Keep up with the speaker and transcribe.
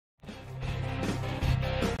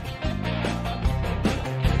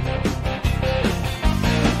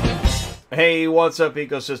Hey, what's up,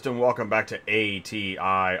 ecosystem? Welcome back to ATI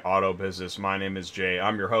Auto Business. My name is Jay.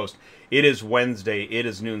 I'm your host. It is Wednesday. It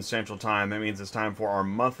is noon Central Time. That means it's time for our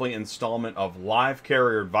monthly installment of live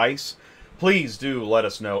carrier advice. Please do let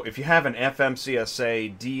us know if you have an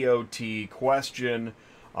FMCSA DOT question,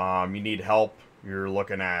 you need help, you're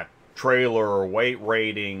looking at trailer or weight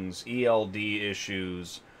ratings, ELD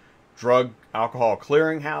issues, drug alcohol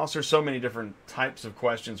clearinghouse. There's so many different types of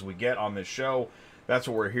questions we get on this show. That's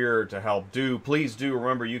what we're here to help do. Please do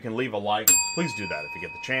remember you can leave a like. Please do that if you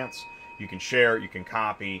get the chance. You can share, you can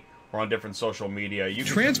copy. We're on different social media. You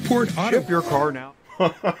can transport auto ship your car now.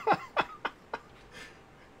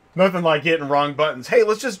 Nothing like hitting wrong buttons. Hey,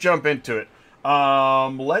 let's just jump into it.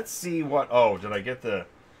 Let's see what. Oh, did I get the?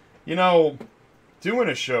 You know, doing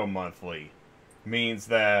a show monthly means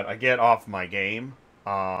that I get off my game.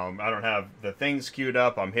 I don't have the things queued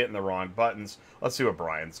up. I'm hitting the wrong buttons. Let's see what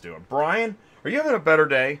Brian's doing. Brian, are you having a better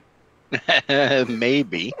day?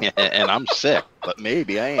 Maybe, and I'm sick, but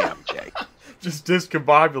maybe I am, Jay. Just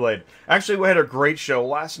discombobulated. Actually, we had a great show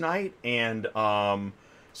last night, and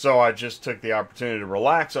so I just took the opportunity to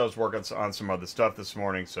relax. I was working on some other stuff this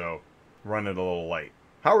morning, so running a little late.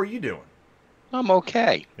 How are you doing? I'm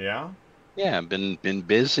okay. Yeah? Yeah, I've been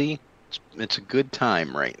busy. It's a good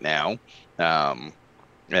time right now,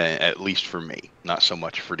 at least for me. Not so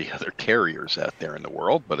much for the other carriers out there in the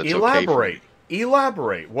world, but it's okay for me.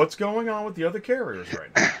 Elaborate. What's going on with the other carriers right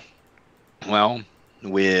now? Well,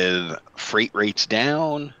 with freight rates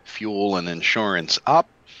down, fuel and insurance up,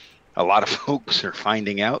 a lot of folks are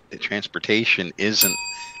finding out that transportation isn't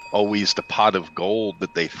always the pot of gold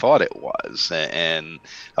that they thought it was. And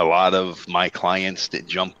a lot of my clients that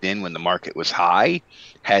jumped in when the market was high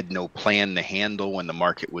had no plan to handle when the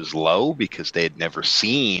market was low because they had never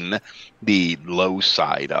seen the low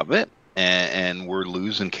side of it. And we're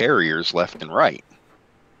losing carriers left and right.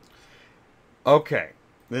 Okay,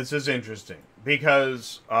 this is interesting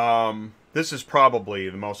because this is probably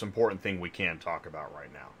the most important thing we can talk about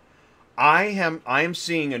right now. I am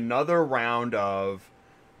seeing another round of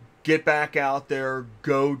get back out there,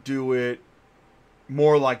 go do it,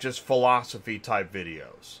 more like just philosophy type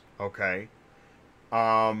videos. Okay,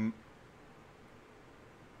 I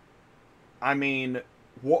mean,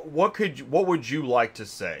 what would you like to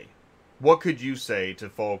say? What could you say to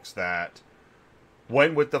folks that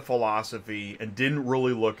went with the philosophy and didn't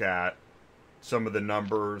really look at some of the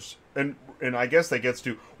numbers? And I guess that gets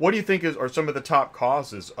to, what do you think are some of the top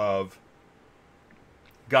causes of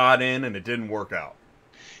got in and it didn't work out?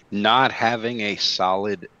 Not having a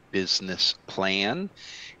solid business plan.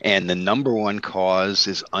 And the number one cause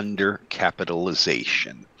is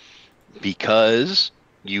undercapitalization, because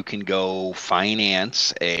you can go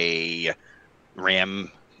finance a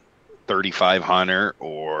Ram 3500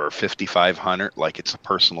 or 5500 like it's a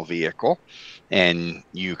personal vehicle, and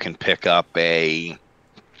you can pick up a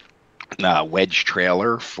wedge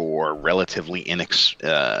trailer for relatively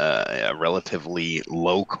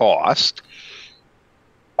low cost.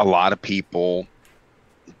 A lot of people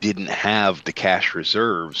didn't have the cash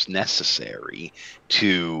reserves necessary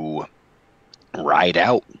to ride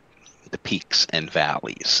out the peaks and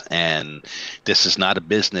valleys. And this is not a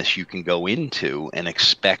business you can go into and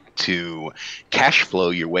expect to cash flow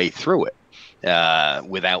your way through it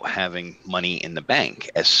without having money in the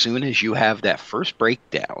bank. As soon as you have that first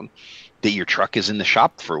breakdown, that your truck is in the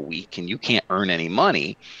shop for a week and you can't earn any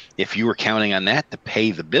money, if you were counting on that to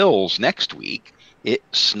pay the bills next week, it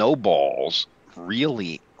snowballs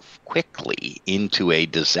really quickly into a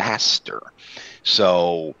disaster.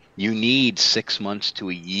 So you need 6 months to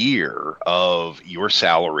a year of your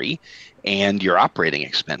salary and your operating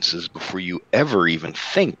expenses before you ever even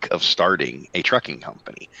think of starting a trucking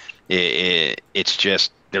company. It's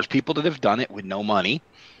just, there's people that have done it with no money,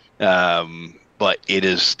 but it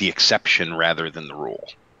is the exception rather than the rule.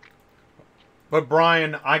 But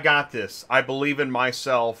Brian, I got this. I believe in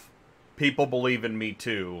myself. People believe in me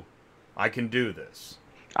too. I can do this.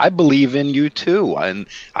 I believe in you too. And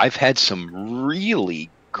I've had some really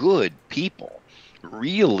good people,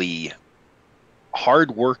 really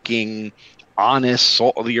hardworking, honest,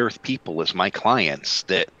 salt of the earth people as my clients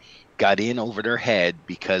that got in over their head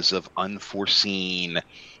because of unforeseen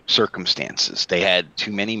circumstances. They had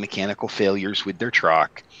too many mechanical failures with their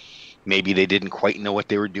truck. Maybe they didn't quite know what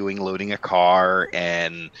they were doing loading a car,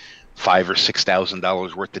 and $5,000 or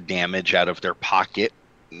 $6,000 worth of damage out of their pocket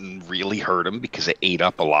really hurt them because it ate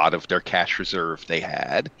up a lot of their cash reserve they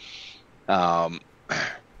had.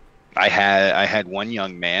 I had one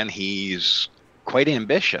young man. He's quite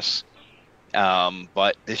ambitious,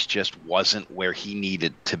 But this just wasn't where he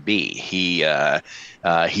needed to be. He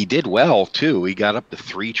did well too. He got up to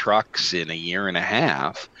 3 trucks in a year and a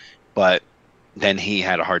half, but then he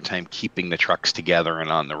had a hard time keeping the trucks together and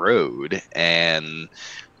on the road, and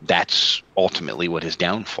that's ultimately what his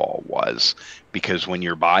downfall was. Because when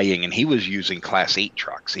you're buying, and he was using Class 8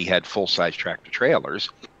 trucks, he had full-size tractor trailers,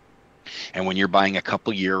 and when you're buying a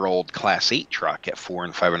couple-year-old Class 8 truck at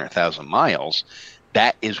 400,000 and 500,000 miles,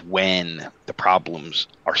 that is when the problems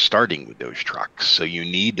are starting with those trucks. So you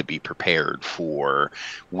need to be prepared for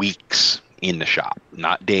weeks in the shop,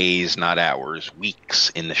 not days, not hours, weeks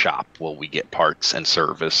in the shop while we get parts and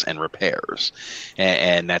service and repairs.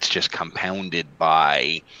 And that's just compounded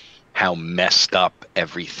by how messed up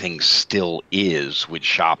everything still is, with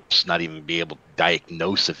shops not even be able to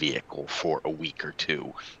diagnose a vehicle for a week or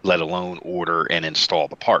two, let alone order and install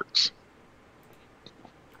the parts.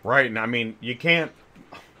 Right, and I mean, you can't.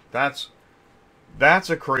 That's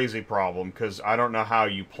a crazy problem, because I don't know how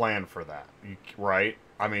you plan for that. Right?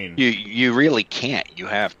 I mean, you really can't. You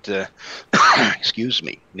have to. Excuse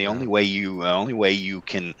me. The only way you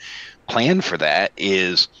can plan for that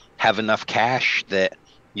is have enough cash that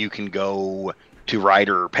you can go to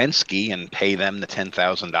Ryder or Penske and pay them the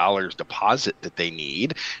 $10,000 deposit that they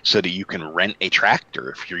need, so that you can rent a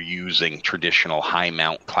tractor if you're using traditional high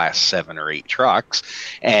mount Class 7 or 8 trucks,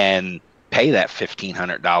 and pay that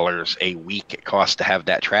 $1,500 a week it costs to have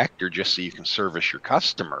that tractor, just so you can service your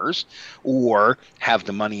customers, or have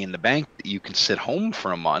the money in the bank that you can sit home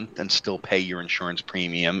for a month and still pay your insurance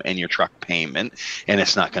premium and your truck payment, and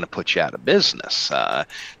it's not going to put you out of business.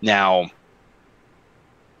 Now,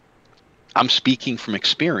 I'm speaking from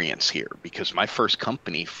experience here, because my first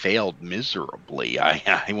company failed miserably.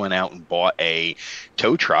 I went out and bought a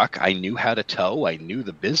tow truck. I knew how to tow. I knew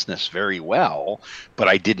the business very well, but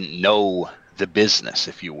I didn't know the business,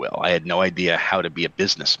 if you will. I had no idea how to be a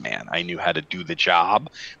businessman. I knew how to do the job,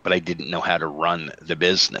 but I didn't know how to run the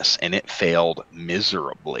business, and it failed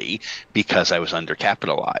miserably because I was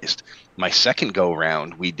undercapitalized. My second go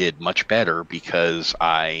round, we did much better because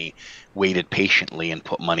I waited patiently and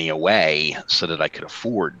put money away so that I could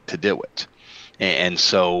afford to do it. And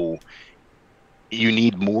so you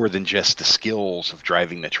need more than just the skills of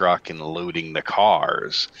driving the truck and loading the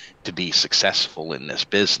cars to be successful in this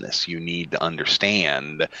business. You need to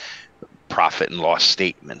understand profit and loss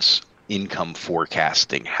statements, income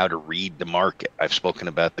forecasting, how to read the market. I've spoken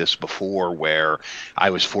about this before, where I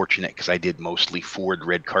was fortunate because I did mostly Ford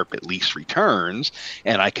red carpet lease returns,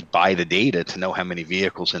 and I could buy the data to know how many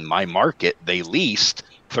vehicles in my market they leased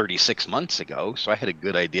 36 months ago. So I had a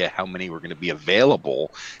good idea how many were going to be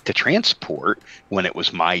available to transport when it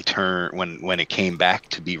was my turn, when it came back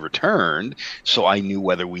to be returned. So I knew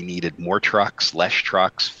whether we needed more trucks, less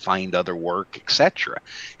trucks, find other work, etc.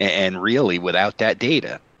 And really, without that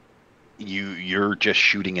data, you're just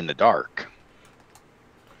shooting in the dark.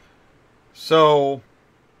 So,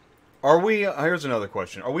 here's another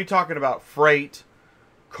question. Are we talking about freight,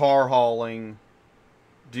 car hauling,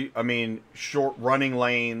 short running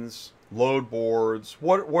lanes, load boards?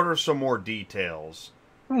 What are some more details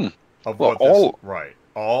of well, what this, right?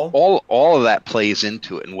 All of that plays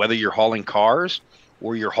into it. And whether you're hauling cars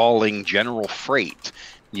or you're hauling general freight,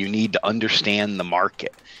 you need to understand the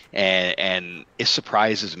market. And it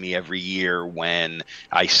surprises me every year when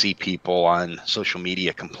I see people on social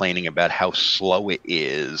media complaining about how slow it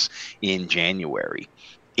is in January.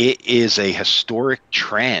 It is a historic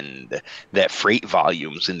trend that freight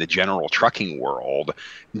volumes in the general trucking world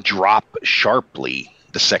drop sharply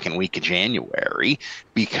the second week of January,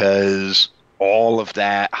 because all of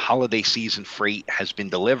that holiday season freight has been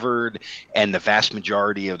delivered, and the vast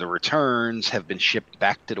majority of the returns have been shipped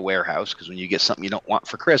back to the warehouse, because when you get something you don't want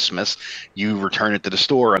for Christmas, you return it to the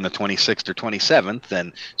store on the 26th or 27th,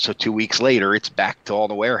 and so 2 weeks later it's back to all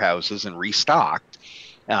the warehouses and restocked.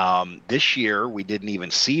 This year, we didn't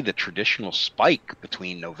even see the traditional spike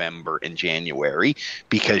between November and January,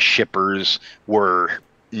 because shippers were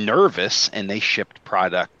nervous and they shipped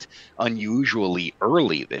product unusually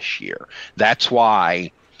early this year. That's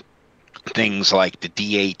why things like the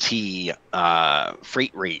DAT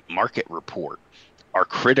freight rate market report are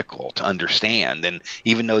critical to understand. And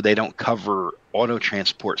even though they don't cover auto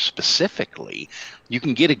transport specifically, you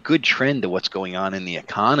can get a good trend of what's going on in the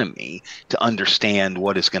economy to understand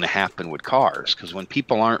what is going to happen with cars. Because when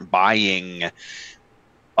people aren't buying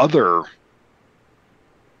other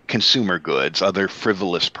consumer goods, other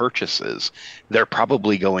frivolous purchases, they're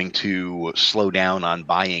probably going to slow down on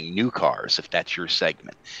buying new cars, if that's your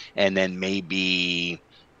segment. And then maybe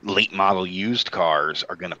late model used cars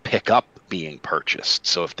are going to pick up being purchased.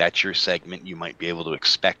 So if that's your segment, you might be able to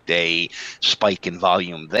expect a spike in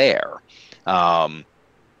volume there.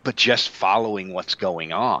 But just following what's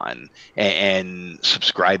going on and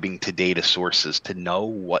subscribing to data sources to know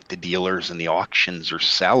what the dealers and the auctions are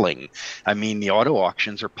selling. I mean, the auto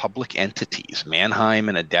auctions are public entities. Manheim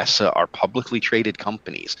and ADESA are publicly traded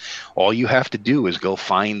companies. All you have to do is go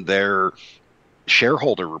find their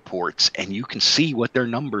shareholder reports and you can see what their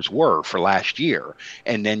numbers were for last year,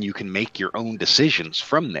 and then you can make your own decisions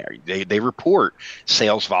from there. They report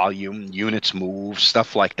sales volume, units moved,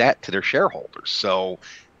 stuff like that to their shareholders. So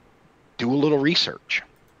do a little research.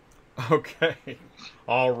 Okay.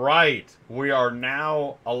 All right. We are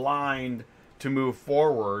now aligned to move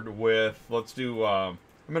forward with, let's do, I'm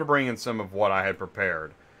going to bring in some of what I had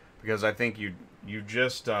prepared, because I think you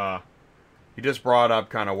just brought up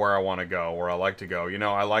kind of where I want to go, where I like to go. You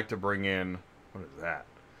know, I like to bring in, what is that?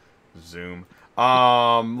 Zoom.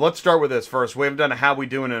 Let's start with this first. We haven't done a how we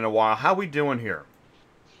doing in a while. How we doing here?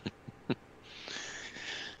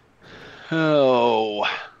 Oh,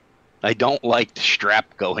 I don't like the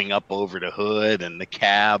strap going up over the hood and the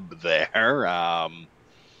cab there. I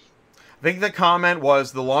think the comment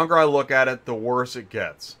was, the longer I look at it, the worse it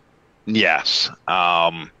gets. Yes.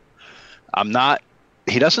 I'm not,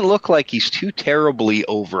 he doesn't look like he's too terribly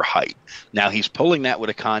overhyped. Now, he's pulling that with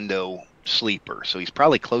a condo sleeper, so he's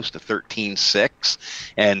probably close to 13.6,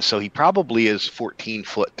 and so he probably is 14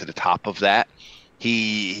 foot to the top of that.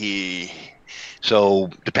 So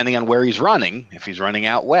depending on where he's running, if he's running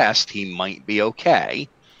out west, he might be okay.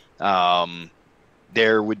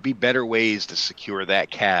 There would be better ways to secure that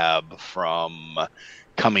cab from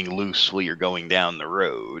coming loose while you're going down the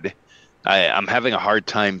road. I'm having a hard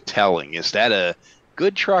time telling. Is that a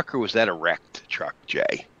good truck or was that a wrecked truck,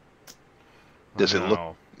 Jay? Does it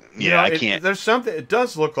look? Yeah, I can't. There's something. It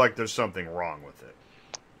does look like there's something wrong with it.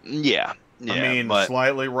 Yeah. I mean,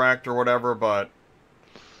 slightly wrecked or whatever, but.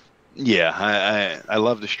 Yeah, I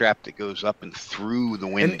love the strap that goes up and through the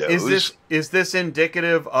windows. And is this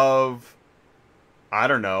indicative of, I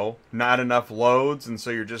don't know, not enough loads, and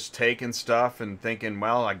so you're just taking stuff and thinking,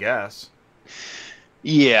 well, I guess.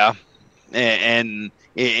 Yeah, and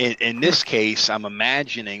in this case, I'm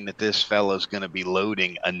imagining that this fellow's going to be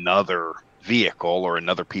loading another vehicle or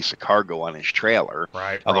another piece of cargo on his trailer.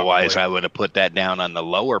 Right. Otherwise, probably. I would have put that down on the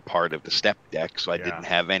lower part of the step deck, so I didn't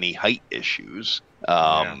have any height issues.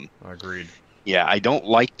 Agreed. Yeah, I don't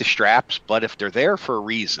like the straps, but if they're there for a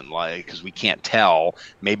reason, like because we can't tell,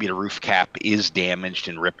 maybe the roof cap is damaged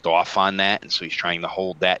and ripped off on that, and so he's trying to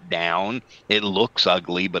hold that down. It looks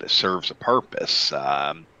ugly, but it serves a purpose.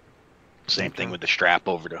 Same thing with the strap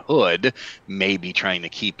over the hood, maybe trying to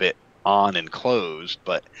keep it on and closed,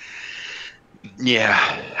 but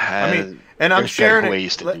yeah. I mean, and I'm sharing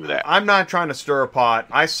ways to do that. I'm not trying to stir a pot.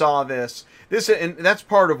 I saw this, and that's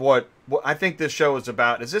part of what I think this show is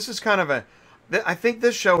about. This is kind of I think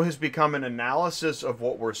this show has become an analysis of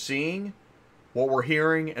what we're seeing, what we're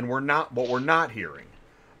hearing, and what we're not hearing.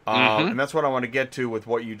 And that's what I want to get to with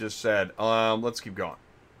what you just said. Let's keep going.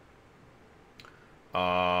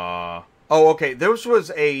 Okay. This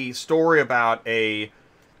was a story about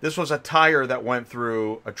this was a tire that went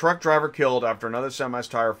through a truck driver killed after another semi's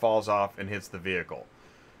tire falls off and hits the vehicle.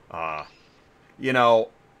 You know,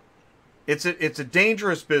 it's a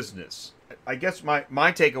dangerous business. I guess my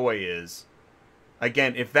takeaway is,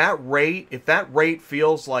 again, if that rate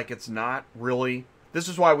feels like it's not really, this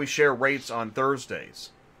is why we share rates on Thursdays.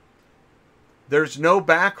 There's no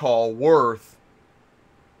backhaul worth.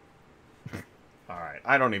 All right,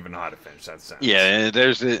 I don't even know how to finish that sentence. Yeah,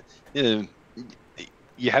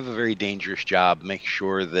 you have a very dangerous job. Make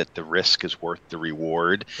sure that the risk is worth the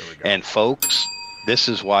reward. There we go. And folks, this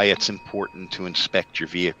is why it's important to inspect your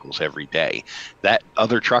vehicles every day. That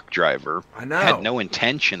other truck driver had no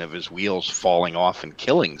intention of his wheels falling off and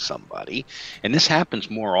killing somebody. And this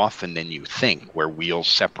happens more often than you think, where wheels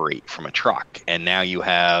separate from a truck. And now you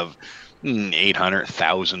have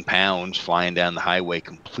 800,000 pounds flying down the highway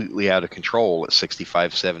completely out of control at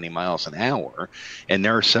 65, 70 miles an hour. And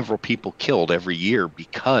there are several people killed every year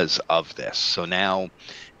because of this. So now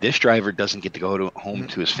this driver doesn't get to go home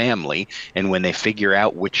to his family. And when they figure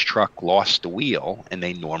out which truck lost the wheel, and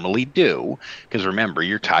they normally do, because remember,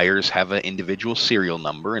 your tires have an individual serial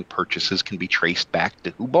number and purchases can be traced back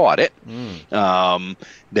to who bought it.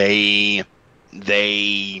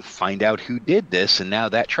 They find out who did this, and now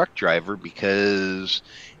that truck driver, because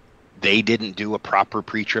they didn't do a proper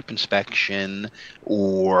pre-trip inspection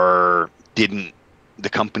or the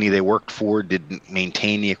company they worked for didn't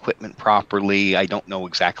maintain the equipment properly. I don't know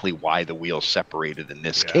exactly why the wheels separated in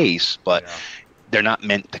this case, but they're not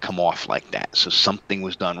meant to come off like that. So something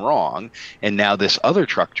was done wrong. And now this other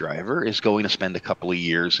truck driver is going to spend a couple of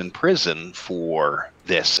years in prison for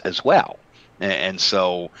this as well. And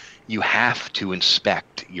so you have to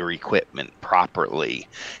inspect your equipment properly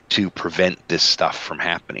to prevent this stuff from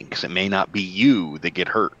happening, because it may not be you that get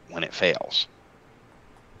hurt when it fails.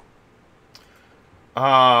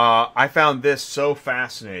 I found this so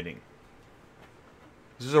fascinating.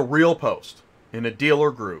 This is a real post in a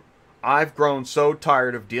dealer group. I've grown so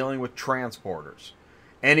tired of dealing with transporters.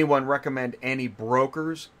 Anyone recommend any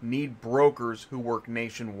brokers? Need brokers who work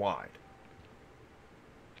nationwide.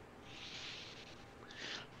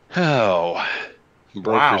 Oh,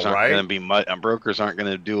 brokers Wow, aren't right? going to be much. Brokers aren't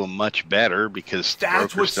going to do them much better, because the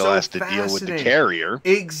That's broker what's still so has to deal with the fascinating. carrier.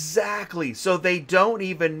 Exactly. So they don't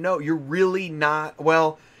even know. You're really not.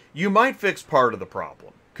 Well, you might fix part of the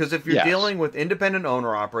problem. Because if you're Yes. dealing with independent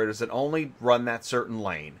owner operators that only run that certain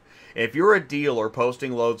lane, if you're a dealer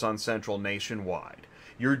posting loads on Central nationwide,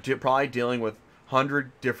 you're probably dealing with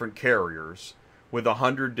 100 different carriers with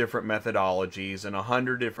 100 different methodologies and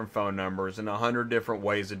 100 different phone numbers and 100 different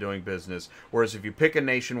ways of doing business. Whereas if you pick a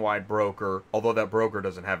nationwide broker, although that broker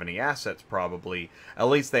doesn't have any assets probably, at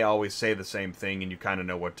least they always say the same thing and you kind of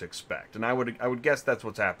know what to expect. And I would guess that's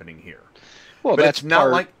what's happening here. Well, But that's it's not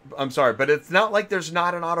part. like, I'm sorry, but it's not like there's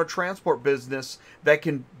not an auto transport business that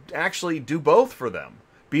can actually do both for them.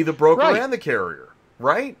 Be the broker Right. and the carrier,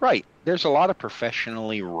 right? Right. There's a lot of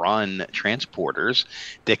professionally run transporters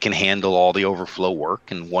that can handle all the overflow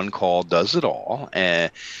work, and one call does it all.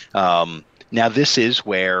 Now, this is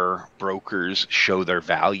where brokers show their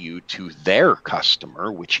value to their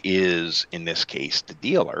customer, which is, in this case, the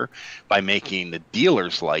dealer, by making the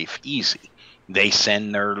dealer's life easy. They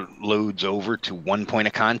send their loads over to one point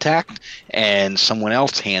of contact, and someone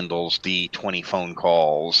else handles the 20 phone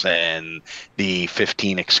calls and the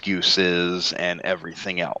 15 excuses and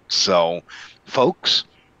everything else. So, folks,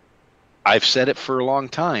 I've said it for a long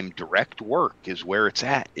time, direct work is where it's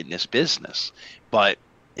at in this business. But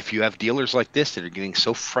if you have dealers like this that are getting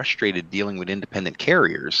so frustrated dealing with independent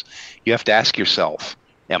carriers, you have to ask yourself,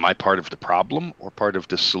 am I part of the problem or part of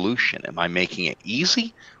the solution? Am I making it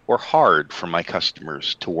easy or hard for my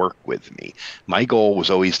customers to work with me? My goal was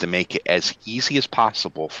always to make it as easy as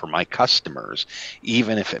possible for my customers,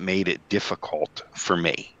 even if it made it difficult for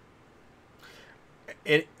me.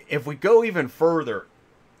 And if we go even further,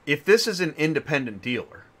 if this is an independent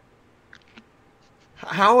dealer,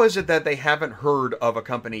 how is it that they haven't heard of a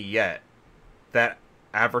company yet that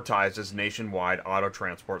advertises nationwide auto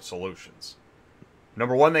transport solutions?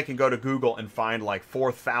 Number one, they can go to Google and find like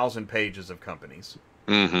 4,000 pages of companies.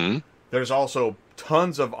 Mm-hmm. There's also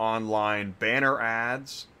tons of online banner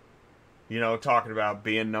ads, talking about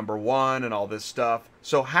being number one and all this stuff.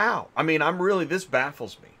 So how? I mean, this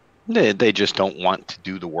baffles me. They just don't want to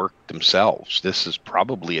do the work themselves. This is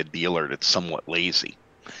probably a dealer that's somewhat lazy.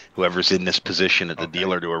 Whoever's in this position at the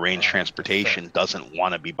dealer to arrange transportation doesn't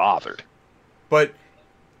want to be bothered. But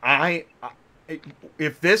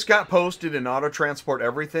if this got posted in Auto Transport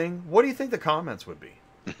Everything, what do you think the comments would be?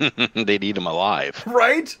 They'd eat them alive.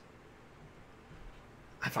 Right?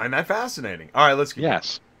 I find that fascinating. All right, let's keep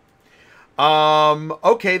Yes. going.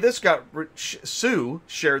 Okay, this got... Sue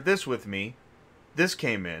shared this with me. This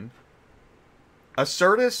came in.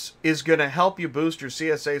 Acertus is going to help you boost your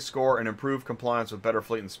CSA score and improve compliance with better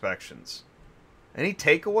fleet inspections. Any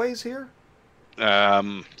takeaways here?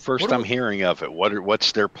 First I'm hearing of it.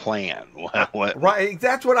 What's their plan? What? Right,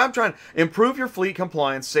 that's what I'm trying. Improve your fleet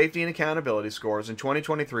compliance, safety, and accountability scores in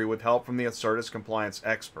 2023 with help from the Acertus compliance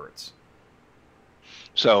experts.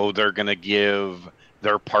 So they're going to give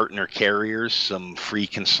their partner carriers some free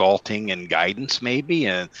consulting and guidance, maybe,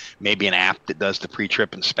 and maybe an app that does the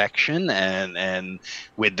pre-trip inspection. And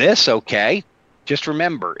with this, okay, just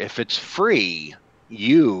remember, if it's free,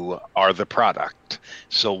 you are the product.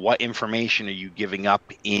 So what information are you giving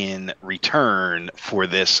up in return for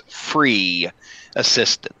this free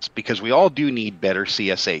assistance? Because we all do need better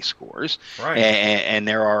CSA scores. Right. And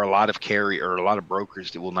there are a lot of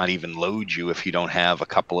brokers that will not even load you if you don't have a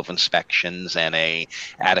couple of inspections and a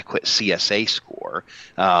adequate CSA score.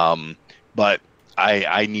 But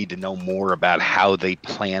I need to know more about how they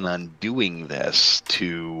plan on doing this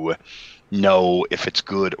to know if it's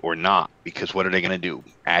good or not, because what are they going to do?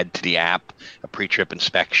 Add to the app a pre-trip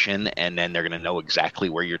inspection, and then they're going to know exactly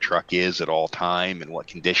where your truck is at all time and what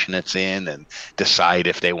condition it's in, and decide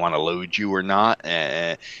if they want to load you or not.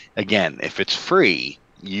 Again, if it's free,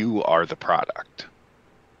 you are the product.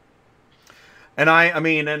 And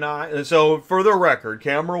so for the record,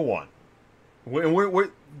 camera one,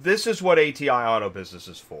 this is what ATI Auto Business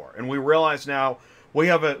is for, and we realize now we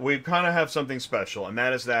kind of have something special, and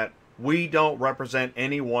that is that we don't represent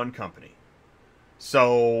any one company.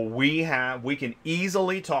 So we can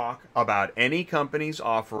easily talk about any company's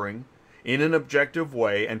offering in an objective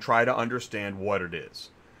way and try to understand what it is.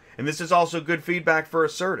 And this is also good feedback for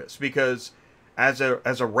Acertus, because as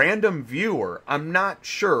a random viewer, I'm not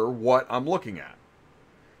sure what I'm looking at.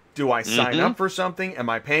 Do I sign up for something? Am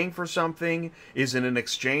I paying for something? Is it an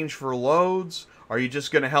exchange for loads? Are you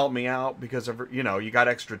just going to help me out because of, you got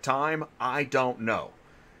extra time? I don't know.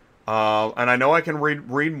 And I know I can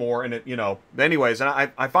read more, and anyways,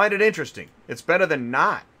 and I find it interesting. It's better than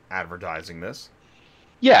not advertising this.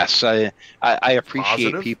 Yes, I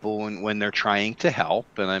appreciate Positive. people when they're trying to help,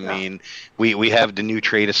 and I mean, we have the new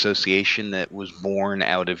trade association that was born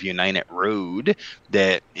out of United Road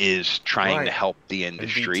that is trying to help the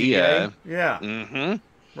industry.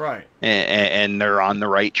 Right. And they're on the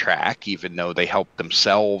right track, even though they help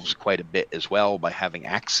themselves quite a bit as well by having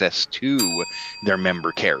access to their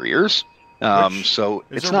member carriers. So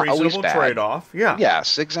it's not always bad. Trade-off. Yeah.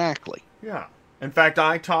 Yes, exactly. Yeah. In fact,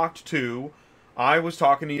 I was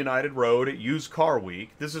talking to United Road at Used Car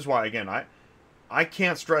Week. This is why, again, I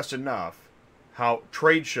can't stress enough how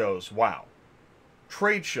trade shows,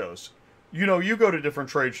 trade shows. You go to different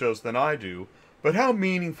trade shows than I do, but how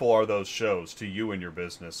meaningful are those shows to you and your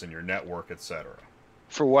business and your network, etc.?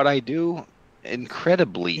 For what I do,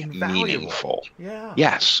 incredibly Invaluable. Meaningful. Yeah.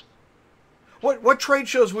 Yes. What trade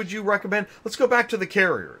shows would you recommend? Let's go back to the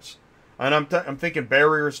carriers. And I'm thinking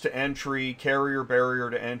barriers to entry, carrier barrier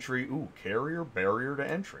to entry. Ooh, carrier barrier to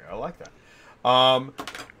entry. I like that.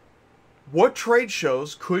 What trade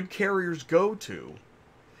shows could carriers go to?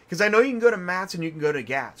 Because I know you can go to Matt's and you can go to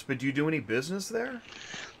GATS, but do you do any business there?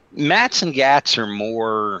 Matt's and GATS are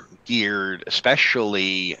more geared,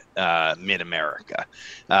 especially mid-America.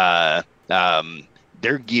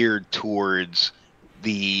 They're geared towards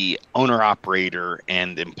the owner-operator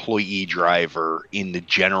and employee driver in the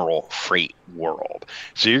general freight world.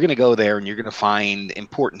 So you're going to go there and you're going to find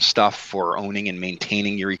important stuff for owning and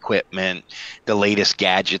maintaining your equipment, the latest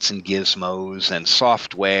gadgets and gizmos and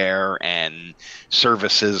software and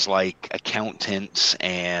services like accountants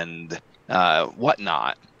and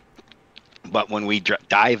whatnot. But when we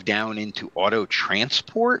dive down into auto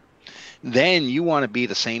transport, then you want to be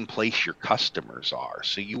the same place your customers are.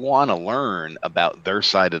 So you want to learn about their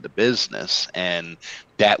side of the business, and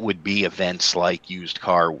that would be events like Used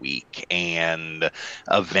Car Week and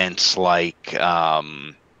events like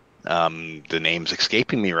the name's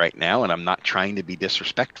escaping me right now, and I'm not trying to be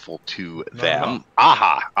disrespectful to them.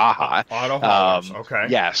 AHA. Auto Haulers, okay.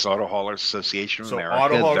 Yes, Auto Haulers Association of America.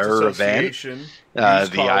 Auto Haulers their Association,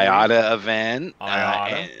 event, the IATA event,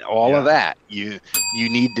 and all of that. You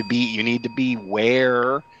need to be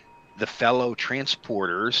where the fellow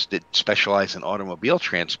transporters that specialize in automobile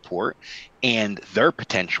transport and their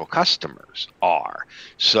potential customers are.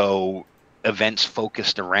 So events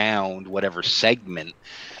focused around whatever segment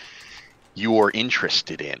you're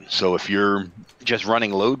interested in. So if you're just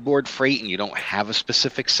running load board freight and you don't have a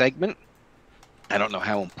specific segment, I don't know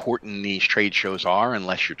how important these trade shows are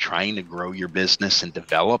unless you're trying to grow your business and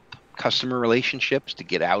develop customer relationships to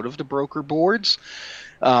get out of the broker boards.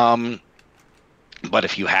 But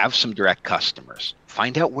if you have some direct customers,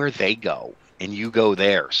 find out where they go and you go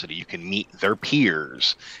there so that you can meet their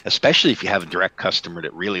peers, especially if you have a direct customer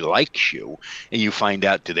that really likes you and you find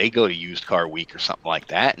out, do they go to Used Car Week or something like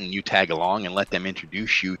that, and you tag along and let them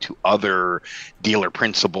introduce you to other dealer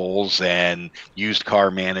principals and used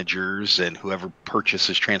car managers and whoever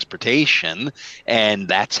purchases transportation, and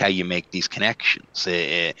that's how you make these connections.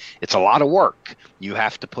 It's a lot of work. You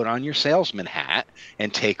have to put on your salesman hat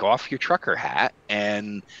and take off your trucker hat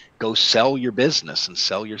and go sell your business and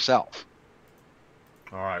sell yourself.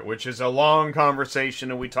 All right, which is a long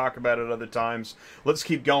conversation, and we talk about it other times. Let's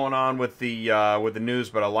keep going on with the news,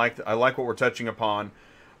 but I like what we're touching upon.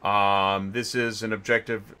 This is an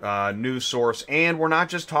objective news source, and we're not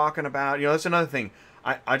just talking about. That's another thing.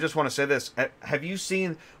 I just want to say this. Have you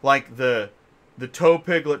seen like the Tow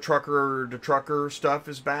Piglet trucker to trucker stuff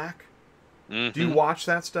is back? Mm-hmm. Do you watch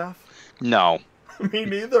that stuff? No. Me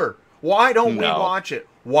neither. Why don't we watch it?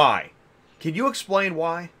 Why? Can you explain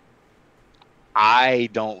why? I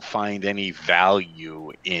don't find any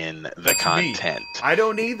value in the content. I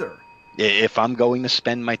don't either. If I'm going to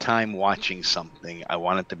spend my time watching something, I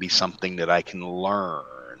want it to be something that I can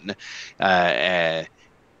learn. They're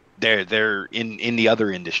in the other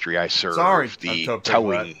industry I serve. The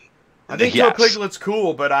towing. I think Tow Piglet's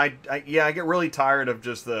cool, but I get really tired of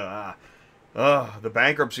just the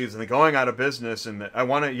bankruptcies and the going out of business, and I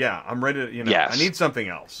want to. I'm ready to. I need something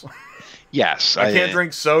else. Yes, I can't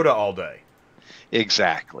drink soda all day.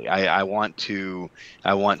 Exactly. I want to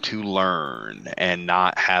learn and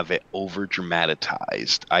not have it over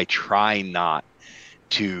dramatized. I try not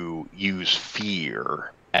to use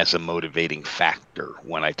fear as a motivating factor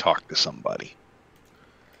when I talk to somebody.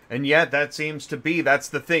 And yet, that's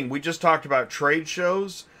the thing. We just talked about trade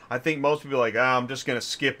shows. I think most people are like, I'm just going to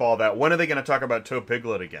skip all that. When are they going to talk about Toe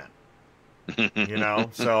Piglet again?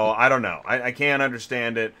 So I don't know. I can't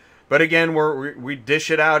understand it. But again, we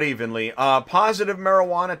dish it out evenly. Positive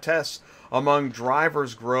marijuana tests among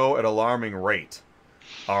drivers grow at alarming rate.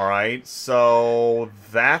 All right, so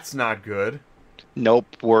that's not good.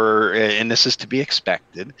 Nope, and this is to be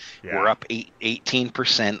expected. Yeah. We're up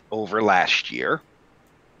 18% over last year.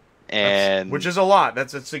 Which is a lot.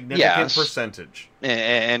 That's a significant percentage.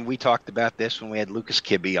 And we talked about this when we had Lucas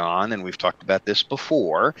Kibbe on, and we've talked about this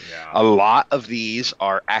before. Yeah. A lot of these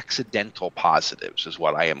are accidental positives, is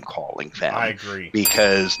what I am calling them. I agree.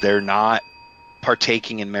 Because they're not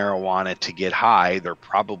partaking in marijuana to get high. They're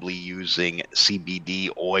probably using CBD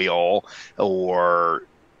oil or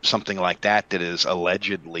something like that is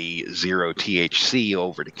allegedly zero THC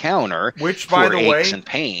over the counter, which, by the way, aches and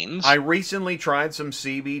pains. I recently tried some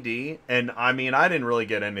CBD, and I mean, I didn't really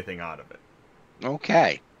get anything out of it.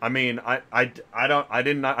 Okay. I mean, I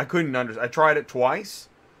couldn't understand. I tried it twice,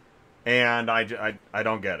 and I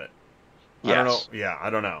don't get it. Yes. I don't know. Yeah, I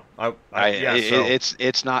don't know.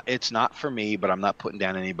 It's not for me, but I'm not putting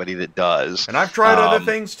down anybody that does. And I've tried other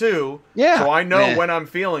things too. Yeah. So I know when I'm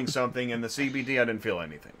feeling something, and the CBD, I didn't feel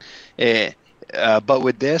anything. But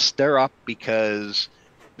with this, they're up because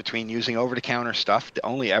between using over-the-counter stuff, it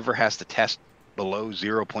only ever has to test below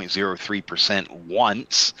 0.03%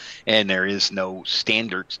 once, and there is no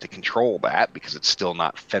standards to control that because it's still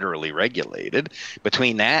not federally regulated.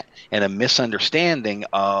 Between that and a misunderstanding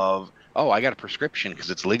of, oh, I got a prescription because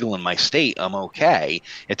it's legal in my state, I'm okay.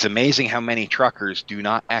 It's amazing how many truckers do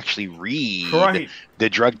not actually read the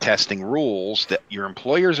drug testing rules that your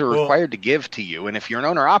employers are required to give to you. And if you're an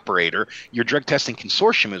owner-operator, your drug testing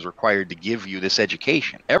consortium is required to give you this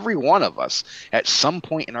education. Every one of us, at some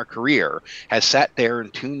point in our career, has sat there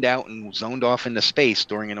and tuned out and zoned off into space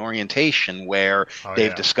during an orientation where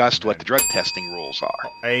they've discussed what the drug testing rules are.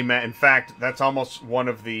 Amen. In fact, that's almost one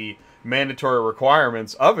of the mandatory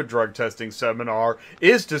requirements of a drug testing seminar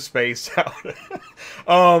is to space out.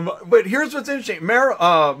 But here's what's interesting.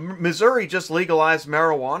 Missouri just legalized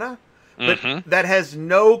marijuana, but that has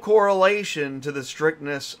no correlation to the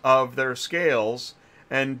strictness of their scales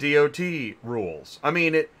and DOT rules. I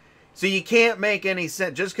mean, so you can't make any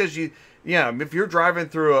sense just because if you're driving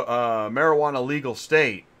through a marijuana legal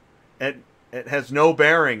state, it has no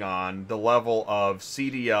bearing on the level of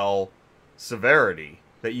CDL severity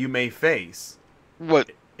that you may face.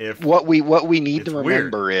 What we need to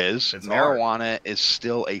remember is marijuana is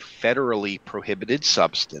still a federally prohibited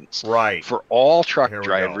substance for all truck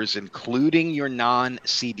drivers, including your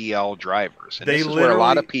non-CDL drivers. And this is where a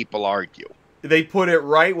lot of people argue. They put it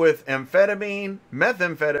right with amphetamine,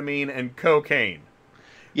 methamphetamine, and cocaine.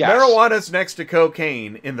 Yes. Marijuana's next to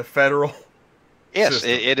cocaine in the federal Yes,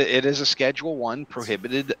 it is a Schedule I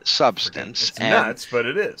prohibited substance. It's nuts, but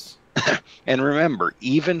it is. And remember,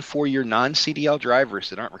 even for your non-CDL drivers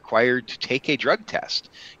that aren't required to take a drug test,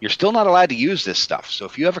 you're still not allowed to use this stuff. So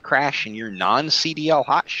if you have a crash in your non-CDL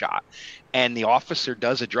hotshot and the officer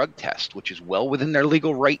does a drug test, which is well within their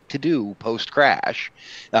legal right to do post-crash,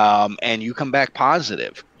 and you come back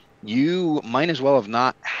positive, you might as well have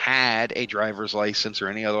not had a driver's license or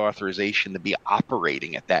any other authorization to be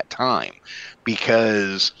operating at that time,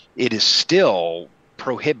 because it is still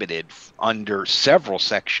prohibited under several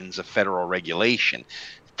sections of federal regulation.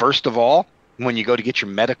 First of all, when you go to get your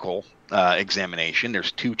medical examination,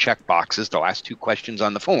 there's two check boxes, the last two questions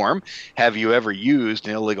on the form. Have you ever used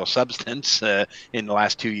an illegal substance in the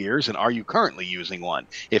last 2 years, and are you currently using one?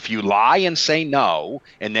 If you lie and say no,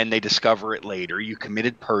 and then they discover it later, you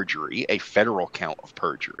committed perjury, a federal count of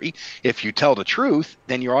perjury. If you tell the truth,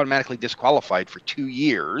 then you're automatically disqualified for 2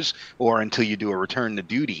 years or until you do a return to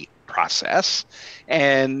duty process.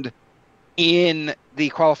 And in the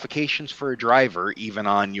qualifications for a driver, even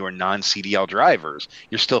on your non-CDL drivers,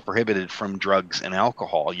 you're still prohibited from drugs and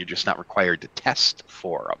alcohol. You're just not required to test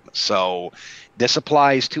for them. So this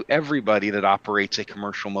applies to everybody that operates a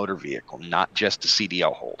commercial motor vehicle, not just the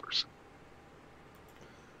CDL holders.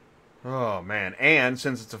 Oh man! And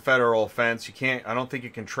since it's a federal offense, I don't think you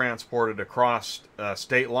can transport it across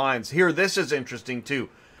state lines. Here, this is interesting too.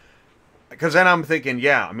 Because then I'm thinking,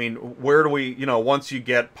 where do we, once you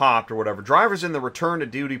get popped or whatever, drivers in the return to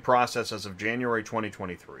duty process as of January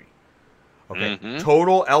 2023. Okay.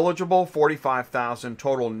 Total eligible, 45,000.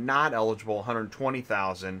 Total not eligible,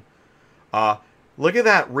 120,000. Look at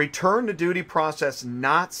that. Return to duty process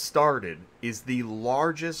not started is the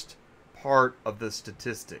largest part of the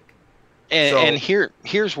statistic. And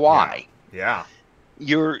here's why. Yeah.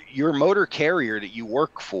 Your motor carrier that you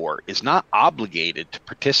work for is not obligated to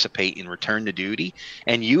participate in return to duty,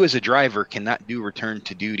 and you as a driver cannot do return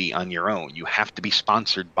to duty on your own. You have to be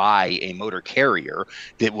sponsored by a motor carrier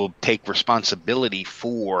that will take responsibility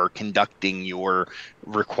for conducting your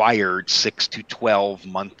required 6 to 12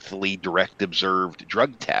 monthly direct observed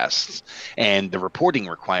drug tests and the reporting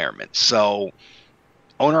requirements. So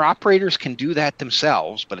owner operators can do that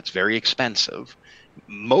themselves, but it's very expensive.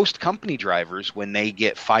 Most company drivers, when they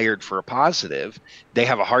get fired for a positive, they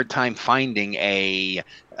have a hard time finding a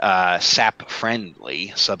SAP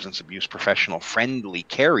friendly, substance abuse professional friendly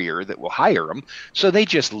carrier that will hire them. So they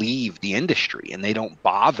just leave the industry and they don't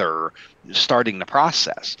bother starting the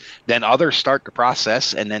process. Then others start the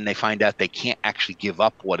process and then they find out they can't actually give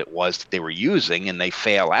up what it was that they were using, and they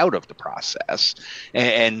fail out of the process.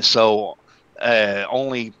 And so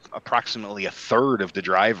only approximately a third of the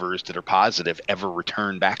drivers that are positive ever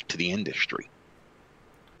return back to the industry.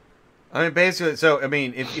 I mean, basically, so I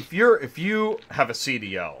mean, if you have a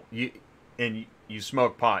CDL and you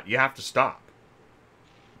smoke pot, you have to stop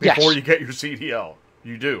before you get your CDL.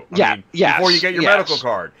 You do. I mean, before you get your medical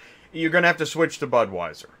card, you're going to have to switch to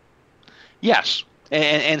Budweiser. Yes,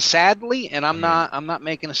 and sadly, and I'm not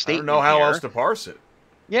making a statement. I don't know how here. else to parse it.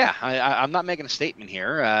 Yeah, I'm not making a statement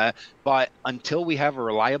here, but until we have a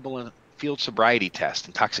reliable field sobriety test,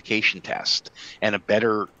 intoxication test, and a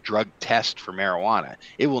better drug test for marijuana,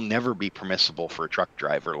 it will never be permissible for a truck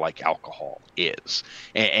driver like alcohol is.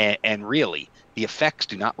 And really, the effects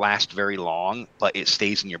do not last very long, but it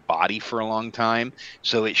stays in your body for a long time.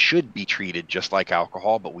 So it should be treated just like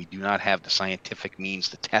alcohol, but we do not have the scientific means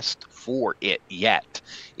to test for it yet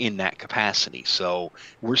in that capacity. So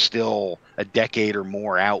we're still a decade or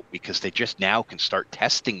more out, because they just now can start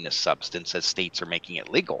testing this substance as states are making it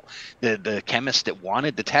legal. The chemists that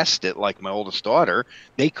wanted to test it, like my oldest daughter,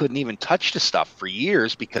 they couldn't even touch the stuff for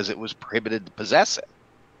years because it was prohibited to possess it.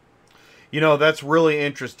 You know, that's really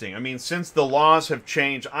interesting. I mean, since the laws have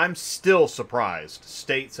changed, I'm still surprised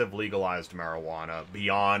states have legalized marijuana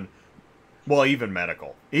beyond, well, even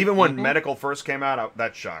medical. Even when medical first came out,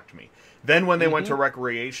 that shocked me. Then when they went to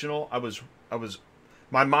recreational,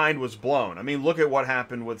 my mind was blown. I mean, look at what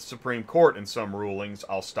happened with Supreme Court in some rulings.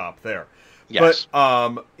 I'll stop there. Yes.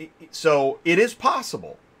 But, so it is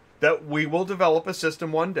possible that we will develop a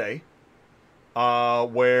system one day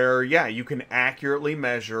where, you can accurately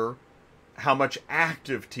measure how much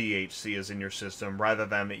active THC is in your system, rather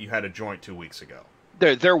than that you had a joint 2 weeks ago.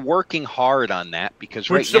 They're working hard on that, because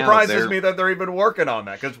which surprises me that they're even working on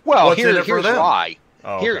that. Because here's why.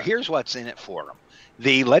 Here's what's in it for them.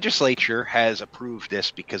 The legislature has approved this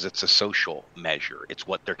because it's a social measure. It's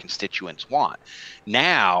what their constituents want.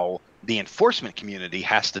 Now, the enforcement community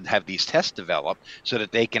has to have these tests developed so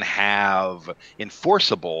that they can have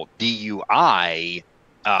enforceable DUI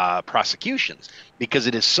prosecutions, because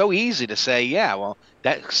it is so easy to say,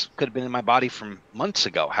 that could have been in my body from months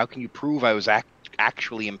ago. How can you prove I was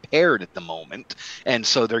actually impaired at the moment? And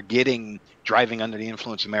so they're getting driving under the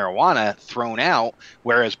influence of marijuana thrown out,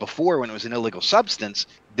 whereas before, when it was an illegal substance,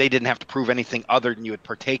 they didn't have to prove anything other than you had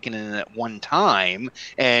partaken in it at one time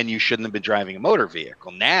and you shouldn't have been driving a motor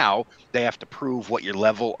vehicle. Now they have to prove what your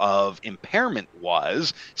level of impairment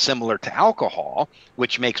was, similar to alcohol,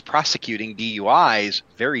 which makes prosecuting DUIs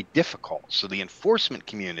very difficult. So the enforcement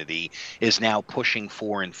community is now pushing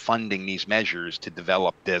for and funding these measures to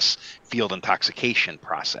develop this field intoxication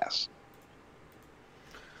process.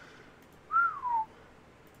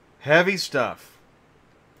 Heavy stuff.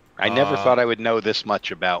 I never thought I would know this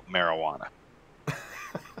much about marijuana.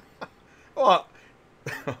 Well,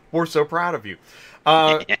 we're so proud of you.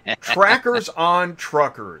 Trackers on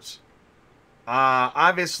truckers.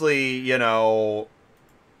 Obviously, I don't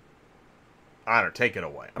know, take it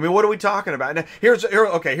away. I mean, what are we talking about? Now,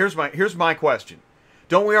 here's my question.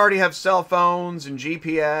 Don't we already have cell phones and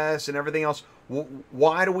GPS and everything else?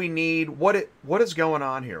 Why do we need what is going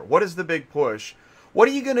on here? What is the big push? What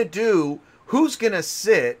are you going to do? Who's going to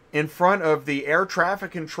sit in front of the air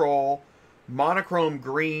traffic control monochrome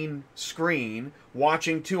green screen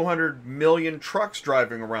watching 200 million trucks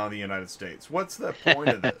driving around the United States? What's the point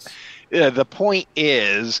of this? The point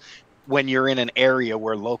is, when you're in an area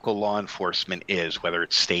where local law enforcement is, whether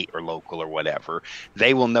it's state or local or whatever,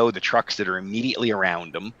 they will know the trucks that are immediately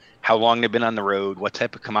around them, how long they've been on the road, what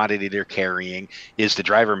type of commodity they're carrying, is the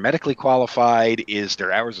driver medically qualified, is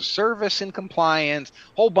their hours of service in compliance,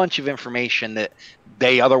 whole bunch of information that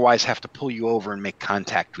they otherwise have to pull you over and make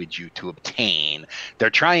contact with you to obtain. They're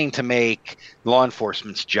trying to make law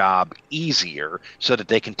enforcement's job easier so that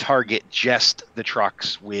they can target just the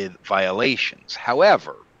trucks with violations.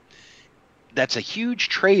 However, that's a huge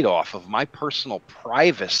trade-off of my personal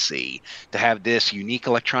privacy to have this unique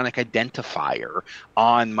electronic identifier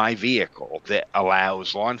on my vehicle that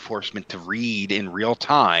allows law enforcement to read in real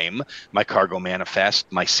time my cargo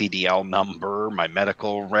manifest, my CDL number, my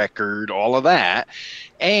medical record, all of that.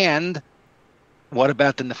 And what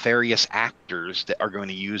about the nefarious actors that are going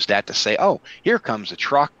to use that to say, oh, here comes a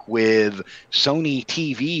truck with Sony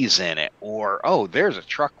TVs in it, or, oh, there's a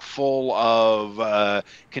truck full of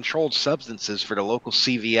controlled substances for the local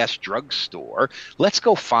CVS drugstore. Let's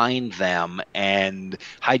go find them and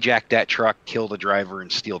hijack that truck, kill the driver,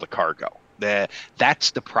 and steal the cargo.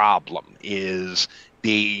 That's the problem, is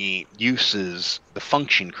the uses, the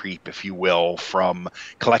function creep, if you will, from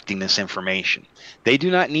collecting this information. They do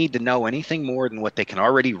not need to know anything more than what they can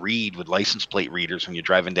already read with license plate readers when you're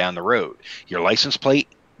driving down the road. Your license plate,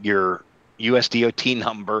 your US DOT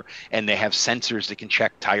number, and they have sensors that can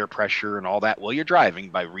check tire pressure and all that while you're driving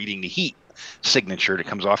by reading the heat signature that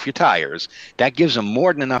comes off your tires. That gives them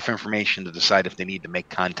more than enough information to decide if they need to make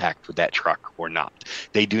contact with that truck or not.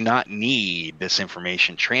 They do not need this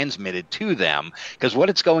information transmitted to them, because what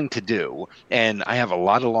it's going to do, and I have a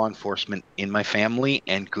lot of law enforcement in my family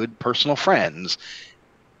and good personal friends,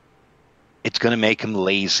 it's going to make them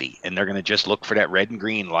lazy, and they're going to just look for that red and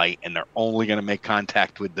green light, and they're only going to make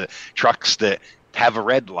contact with the trucks that have a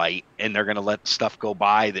red light, and they're going to let stuff go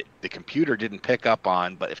by that the computer didn't pick up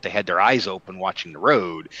on. But if they had their eyes open watching the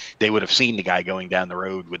road, they would have seen the guy going down the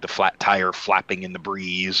road with the flat tire flapping in the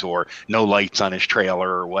breeze, or no lights on his trailer,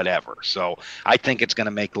 or whatever. So I think it's going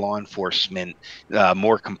to make law enforcement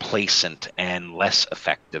more complacent and less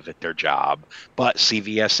effective at their job. But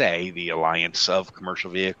CVSA, the Alliance of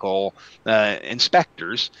Commercial Vehicle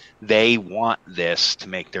Inspectors, they want this to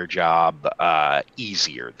make their job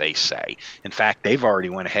easier, they say. In fact, they've already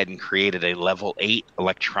went ahead and created a level 8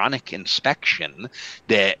 electronic inspection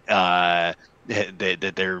that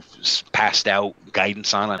that they're passed out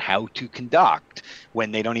guidance on how to conduct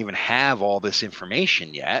when they don't even have all this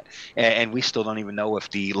information yet. And we still don't even know if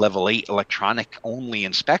the level 8 electronic only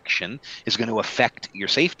inspection is going to affect your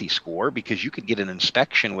safety score, because you could get an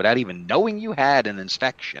inspection without even knowing you had an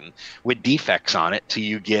inspection with defects on it till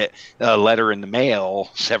you get a letter in the mail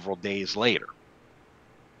several days later.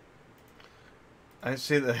 I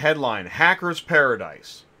see the headline, Hacker's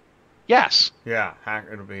Paradise. Yes. Yeah,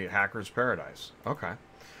 it'll be Hacker's Paradise. Okay.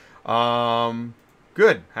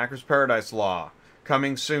 Good. Hacker's Paradise law.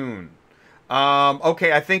 Coming soon.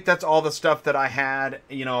 Okay, I think that's all the stuff that I had.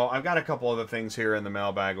 You know, I've got a couple other things here in the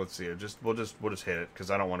mailbag. Let's see. We'll just hit it,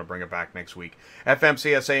 because I don't want to bring it back next week.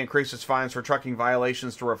 FMCSA increases fines for trucking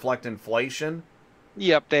violations to reflect inflation.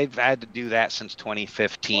 Yep, they've had to do that since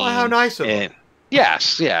 2015. Well, how nice of them.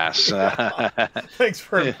 Yes. Thanks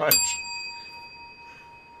very much.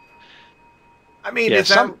 I mean, yeah,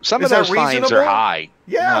 some of those fines are high.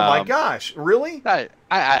 Yeah, my gosh, really?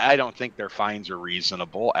 I don't think their fines are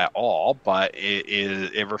reasonable at all, but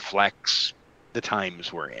it reflects the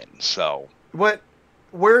times we're in. So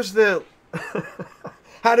where's the?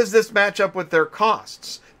 How does this match up with their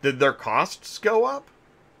costs? Did their costs go up?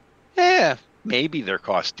 Yeah, maybe their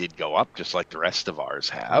costs did go up, just like the rest of ours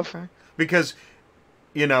have. Okay. Because,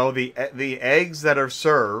 you know, the eggs that are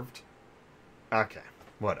served. Okay,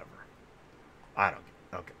 whatever.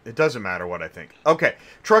 Okay, it doesn't matter what I think. Okay,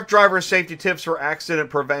 truck driver safety tips for accident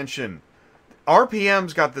prevention.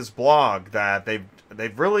 RPM's got this blog that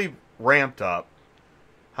they've really ramped up.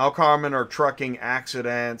 How common are trucking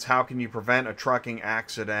accidents? How can you prevent a trucking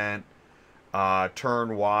accident?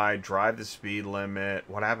 Turn wide, drive the speed limit.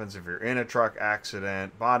 What happens if you're in a truck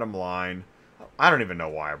accident? Bottom line. I don't even know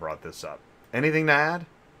why I brought this up. Anything to add?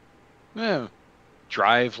 Yeah.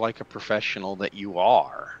 Drive like a professional that you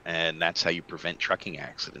are, and that's how you prevent trucking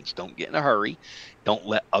accidents. Don't get in a hurry. Don't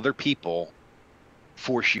let other people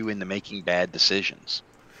force you into making bad decisions.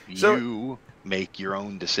 You make your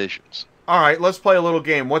own decisions. All right, let's play a little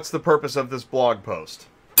game. What's the purpose of this blog post?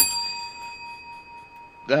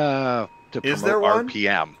 To promote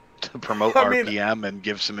RPM. To promote RPM and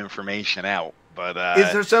give some information out. But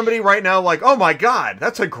is there somebody right now like, oh my God,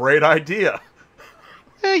 that's a great idea?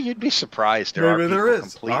 Yeah, you'd be surprised. There Maybe are people there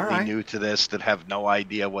is. completely new to this that have no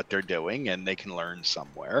idea what they're doing, and they can learn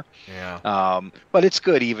somewhere. Yeah. But it's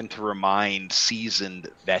good even to remind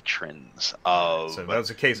seasoned veterans of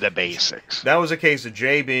the basics. That was a case of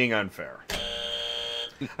Jay being unfair.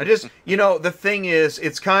 I just, the thing is,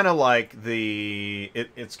 it's kind of like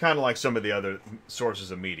it's kind of like some of the other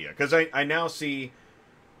sources of media, because I now see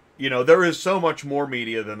there is so much more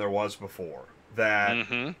media than there was before.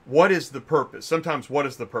 That what is the purpose? Sometimes, what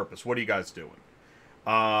is the purpose? What are you guys doing?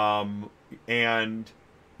 And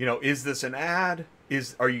is this an ad?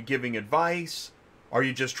 Are you giving advice? Are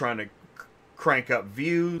you just trying to crank up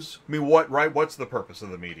views? I mean, what's the purpose of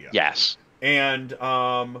the media? Yes. And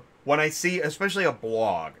when I see, especially a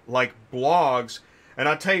blog, like blogs, and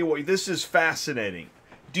I'll tell you what, this is fascinating.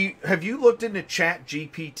 Have you looked into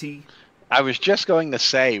ChatGPT? I was just going to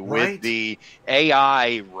say, with the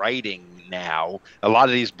AI writing now, a lot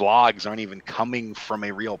of these blogs aren't even coming from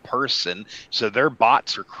a real person, so their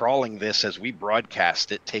bots are crawling this as we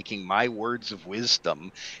broadcast it, taking my words of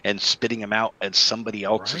wisdom and spitting them out as somebody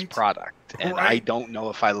else's product. And I don't know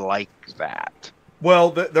if I like that.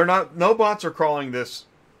 Well, they're not. No bots are crawling this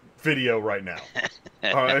video right now.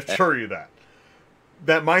 I assure you that.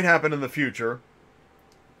 That might happen in the future.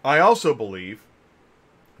 I also believe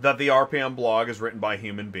that the RPM blog is written by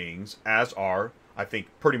human beings, as are, I think,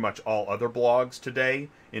 pretty much all other blogs today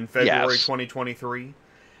in February 2023.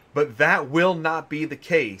 But that will not be the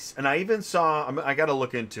case. And I even saw, I got to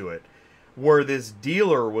look into it, where this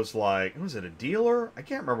dealer was like, was it a dealer? I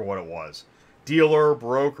can't remember what it was. Dealer,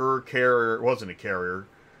 broker, carrier. It wasn't a carrier.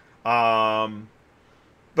 But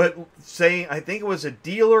saying, I think it was a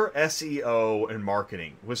dealer, SEO, and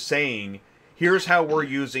marketing, was saying, here's how we're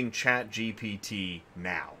using ChatGPT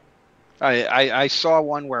now. I saw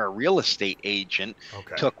one where a real estate agent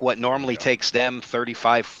took what normally takes them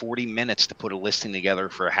 35, 40 minutes to put a listing together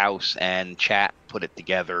for a house, and Chat put it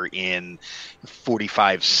together in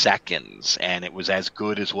 45 seconds, and it was as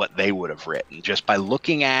good as what they would have written, just by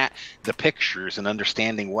looking at the pictures and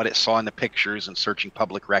understanding what it saw in the pictures and searching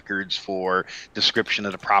public records for description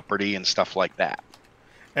of the property and stuff like that.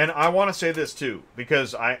 And I want to say this too,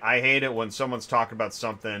 because I hate it when someone's talking about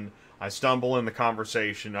something, I stumble in the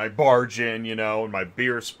conversation, I barge in, and my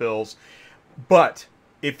beer spills. But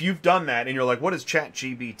if you've done that and you're like, what is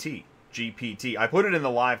ChatGPT? GPT. I put it in the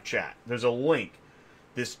live chat. There's a link.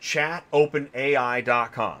 This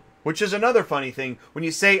chatopenai.com, which is another funny thing. When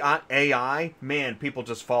you say AI, man, people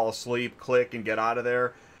just fall asleep, click, and get out of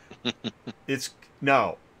there.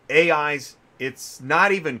 AI's, it's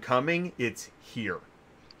not even coming, it's here.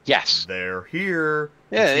 Yes, they're here.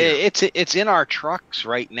 Yeah, it's in our trucks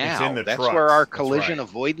right now. It's in the That's trucks. Where our collision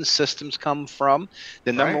avoidance systems come from.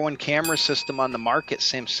 The number one camera system on the market,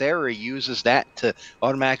 Samsara, uses that to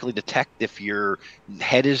automatically detect if your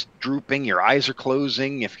head is drooping, your eyes are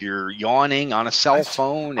closing, if you're yawning on a cell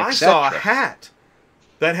phone, etc. I saw a hat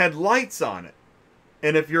that had lights on it,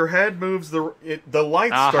 and if your head moves, the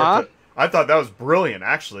lights start to... I thought that was brilliant,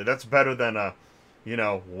 actually. That's better than a,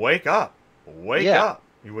 wake up. Wake up.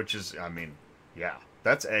 Which is,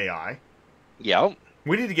 that's AI. Yep.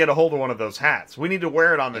 We need to get a hold of one of those hats. We need to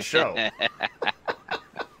wear it on the show.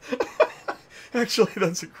 Actually,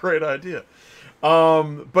 that's a great idea.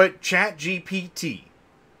 But ChatGPT,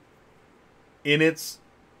 in its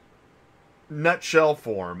nutshell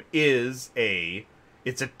form, it's a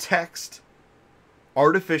text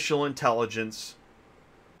artificial intelligence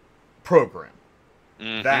program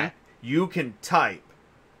that you can type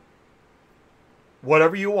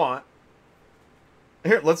whatever you want.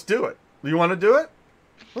 Here, let's do it. You want to do it?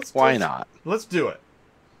 Why not? Let's do it.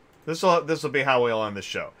 This will be how we'll end the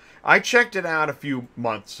show. I checked it out a few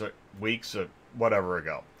months, weeks, whatever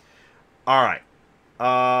ago. All right.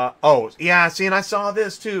 See, and I saw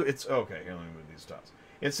this too. It's okay. Here, let me move these dots.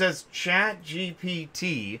 It says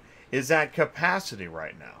ChatGPT is at capacity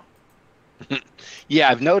right now. Yeah,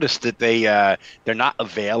 I've noticed that they're not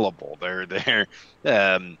available. They're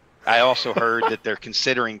I also heard that they're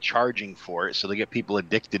considering charging for it, so they get people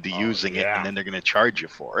addicted to using it, and then they're going to charge you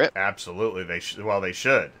for it. Absolutely, they should.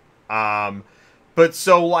 But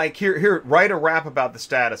so, like, here, write a rap about the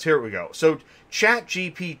status. Here we go. So,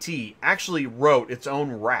 ChatGPT actually wrote its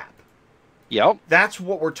own rap. Yep, that's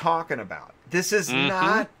what we're talking about. This is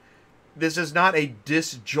not a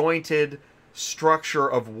disjointed structure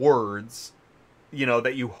of words,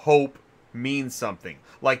 that you hope means something,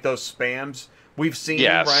 like those spams we've seen,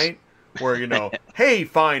 right? Where, hey,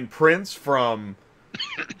 find Prince from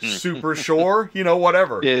Super Shore,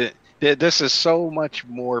 whatever. This is so much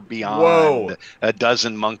more beyond a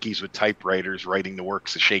dozen monkeys with typewriters writing the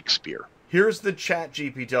works of Shakespeare. Here's the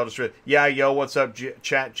ChatGPT. I'll just read. Yeah, yo, what's up,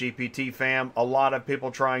 ChatGPT fam? A lot of people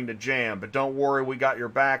trying to jam, but don't worry, we got your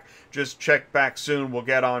back. Just check back soon. We'll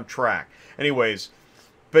get on track. Anyways,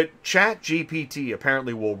 but ChatGPT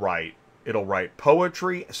apparently will write. It'll write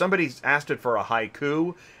poetry. Somebody's asked it for a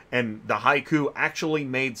haiku, and the haiku actually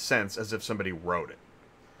made sense as if somebody wrote it.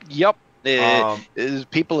 Yep.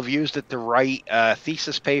 People have used it to write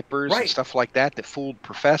thesis papers and Right. stuff like that that fooled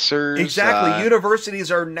professors. Exactly.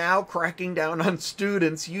 Universities are now cracking down on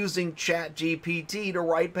students using ChatGPT to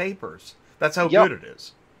write papers. That's how Yep. good it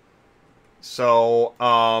is. So,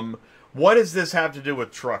 what does this have to do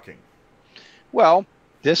with trucking? Well,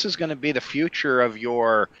 this is going to be the future of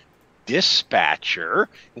your dispatcher.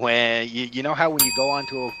 When you know how when you go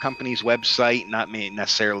onto a company's website, not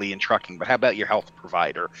necessarily in trucking, but how about your health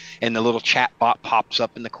provider, and the little chat bot pops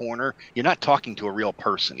up in the corner? You're not talking to a real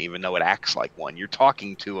person, even though it acts like one. You're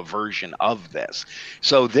talking to a version of this.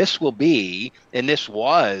 So this will be, and this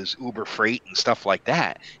was Uber Freight and stuff like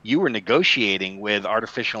that. You were negotiating with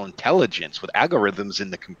artificial intelligence, with algorithms in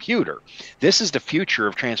the computer. This is the future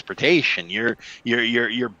of transportation. Your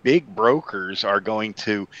big brokers are going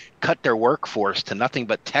to cut their workforce to nothing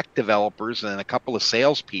but tech developers and a couple of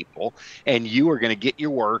salespeople, and you are going to get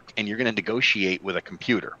your work and you're going to negotiate with a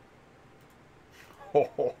computer.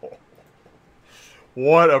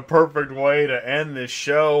 What a perfect way to end this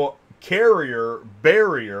show. Carrier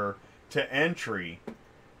barrier to entry.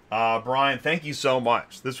 Brian, thank you so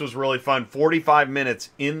much. This was really fun. 45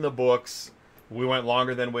 minutes in the books. We went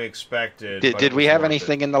longer than we expected. Did we have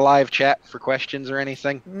anything in the live chat for questions or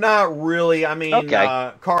anything? Not really. I mean,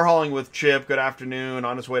 Okay. Car hauling with Chip. Good afternoon.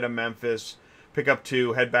 On his way to Memphis. Pick up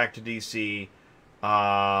 2. Head back to D.C.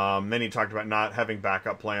 Then he talked about not having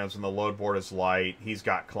backup plans when the load board is light. He's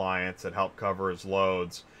got clients that help cover his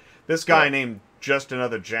loads. This guy named Just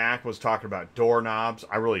Another Jack was talking about doorknobs.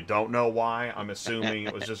 I really don't know why. I'm assuming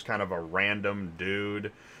it was just kind of a random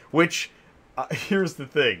dude. Which, here's the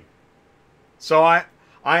thing. So I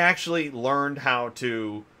actually learned how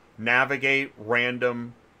to navigate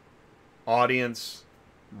random audience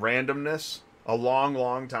randomness a long,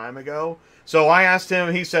 long time ago. So I asked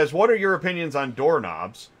him, he says, what are your opinions on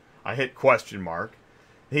doorknobs? I hit question mark.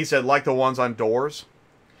 He said, like the ones on doors.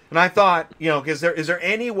 And I thought, is there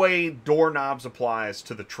any way doorknobs applies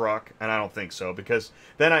to the truck? And I don't think so, because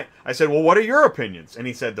then I said, well, what are your opinions? And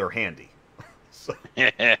he said, they're handy. So,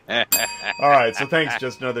 all right, so thanks,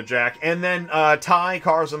 Just Another Jack. And then Ty,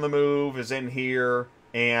 Cars on the Move, is in here.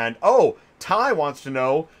 And, Ty wants to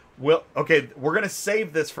know, we're going to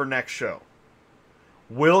save this for next show.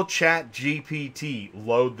 Will ChatGPT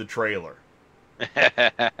load the trailer?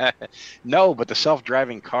 No, but the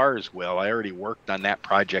self-driving cars will. I already worked on that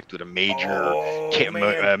project with a major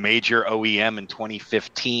OEM in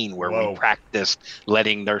 2015, where we practiced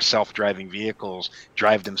letting their self-driving vehicles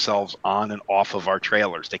drive themselves on and off of our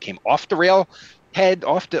trailers. They came off the rail head,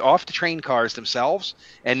 off the train cars themselves,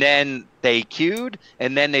 and then they queued,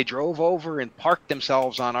 and then they drove over and parked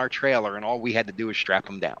themselves on our trailer, and all we had to do was strap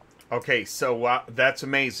them down. Okay, so that's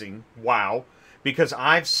amazing. Wow. Because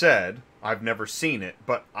I've said, I've never seen it,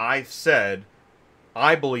 but I've said,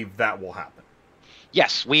 I believe that will happen.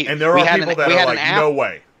 Yes, and there are people that are like, no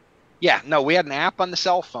way. Yeah, no, we had an app on the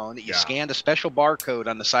cell phone that you scanned a special barcode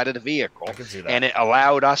on the side of the vehicle. I can see that. And it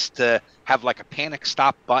allowed us to have like a panic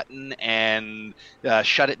stop button and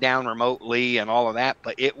shut it down remotely and all of that.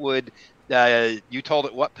 But it would, you told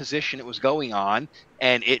it what position it was going on,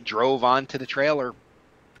 and it drove onto the trailer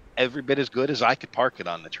every bit as good as I could park it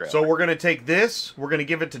on the trailer. So we're going to take this, we're going to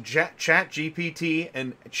give it to ChatGPT,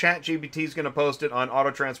 and ChatGPT is going to post it on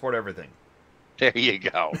Auto Transport Everything. There you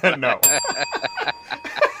go. No.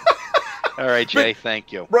 All right, Jay,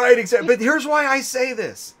 thank you. Right, exactly. But here's why I say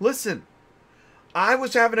this. Listen, I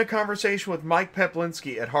was having a conversation with Mike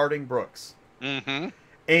Peplinski at Harding Brooks. Mm-hmm.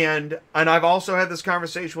 And I've also had this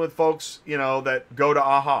conversation with folks, that go to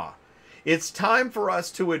AHA. It's time for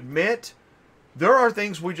us to admit there are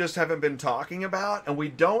things we just haven't been talking about, and we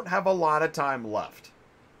don't have a lot of time left.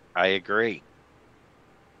 I agree.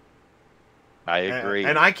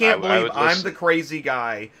 And I can't believe I'm the crazy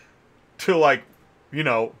guy to,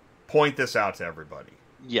 point this out to everybody.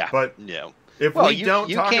 Yeah. But if we don't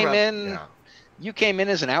talk about... You came in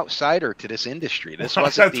as an outsider to this industry. This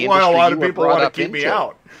wasn't the industry. That's why a lot of you people were brought want up to keep into. me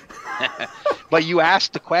out. But you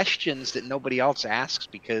asked the questions that nobody else asks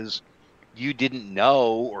because you didn't know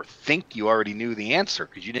or think you already knew the answer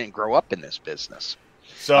because you didn't grow up in this business.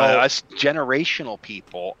 So us generational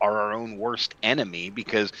people are our own worst enemy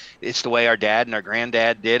because it's the way our dad and our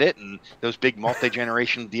granddad did it, and those big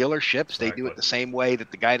multi-generation dealerships, they do it the same way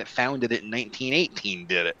that the guy that founded it in 1918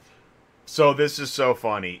 did it. So this is so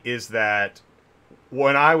funny, is that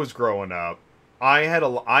when I was growing up, I had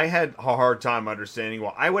a hard time understanding.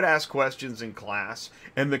 Well, I would ask questions in class,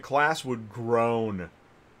 and the class would groan.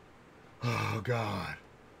 Oh, God,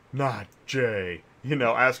 not Jay.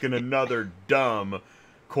 Asking another dumb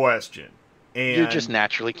question. And you're just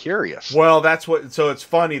naturally curious. Well, so it's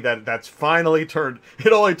funny that's finally turned.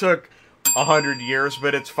 It only took 100 years,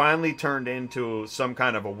 but it's finally turned into some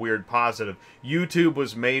kind of a weird positive. YouTube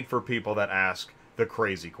was made for people that ask the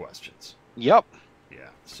crazy questions. Yep. Yeah,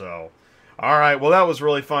 so... All right, well, that was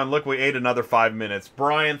really fun. Look, we ate another 5 minutes.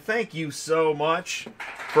 Brian, thank you so much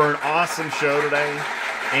for an awesome show today.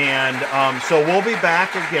 And so we'll be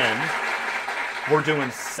back again. We're doing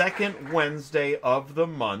second Wednesday of the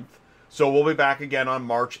month. So we'll be back again on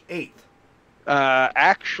March 8th.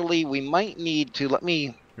 Actually, we might need to... Let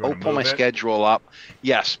me pull my schedule up.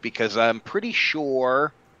 Yes, because I'm pretty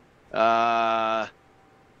sure March...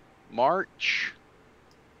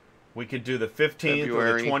 We could do the 15th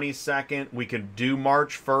or the 22nd. We could do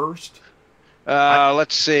March 1st.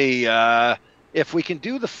 Let's see. If we can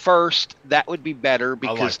do the 1st, that would be better,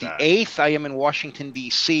 because the 8th I am in Washington,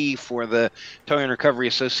 D.C. for the Towing and Recovery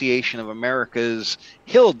Association of America's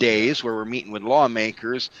Hill Days, where we're meeting with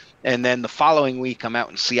lawmakers. And then the following week I'm out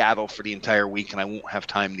in Seattle for the entire week, and I won't have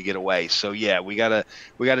time to get away. So, yeah, we gotta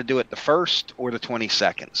do it the 1st or the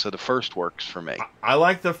 22nd. So the 1st works for me. I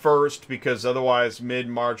like the 1st because otherwise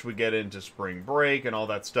mid-March we get into spring break and all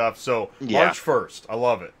that stuff. So March 1st, I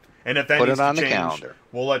love it. And if that Put needs it on to the change, calendar.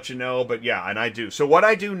 We'll let you know. But yeah, and I do. So what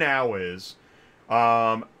I do now is,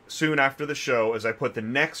 soon after the show, is I put the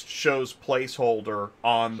next show's placeholder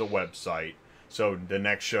on the website. So the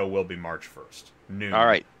next show will be March 1st, noon. All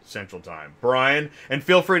right. Central Time. Brian, and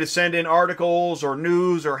feel free to send in articles or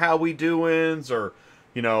news or how we doings or,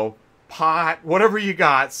 pot, whatever you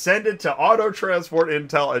got. Send it to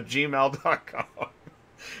autotransportintel@gmail.com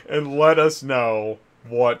and let us know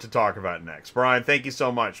what to talk about next. Brian, thank you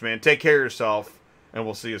so much, man. Take care of yourself, and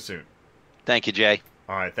we'll see you soon. Thank you, Jay.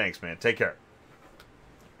 All right, thanks, man. Take care.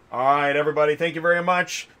 All right, everybody, thank you very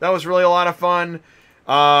much. That was really a lot of fun.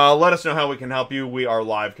 Let us know how we can help you. We are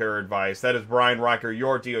Live Care Advice. That is Brian Riker,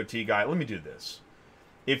 your DOT guy. Let me do this.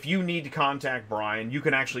 If you need to contact Brian, you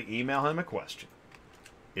can actually email him a question.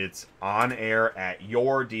 It's on air at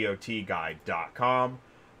yourdotguide.com.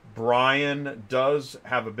 Brian does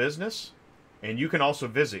have a business, and you can also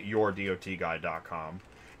visit yourdotguide.com.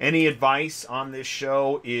 Any advice on this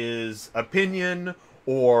show is opinion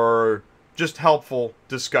or just helpful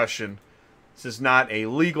discussion. This is not a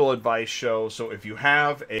legal advice show, so if you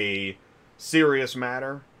have a serious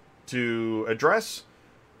matter to address,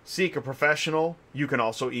 seek a professional. You can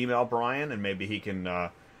also email Brian, and maybe he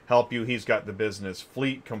can help you. He's got the business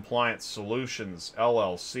Fleet Compliance Solutions,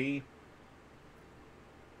 LLC.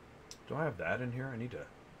 Do I have that in here? I need to...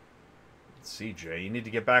 Let's see, Jay. You need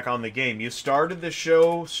to get back on the game. You started the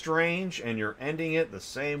show strange, and you're ending it the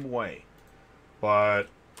same way. But...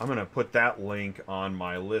 I'm going to put that link on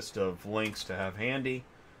my list of links to have handy.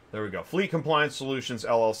 There we go. Fleet Compliance Solutions,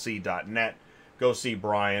 LLC.net. Go see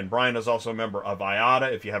Brian. Brian is also a member of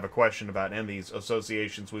IATA. If you have a question about any of these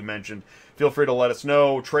associations we mentioned, feel free to let us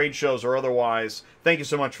know, trade shows or otherwise. Thank you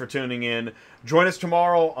so much for tuning in. Join us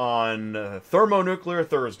tomorrow on Thermonuclear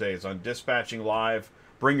Thursdays on Dispatching Live.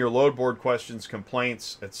 Bring your load board questions,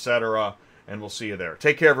 complaints, etc., and we'll see you there.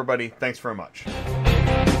 Take care, everybody. Thanks very much.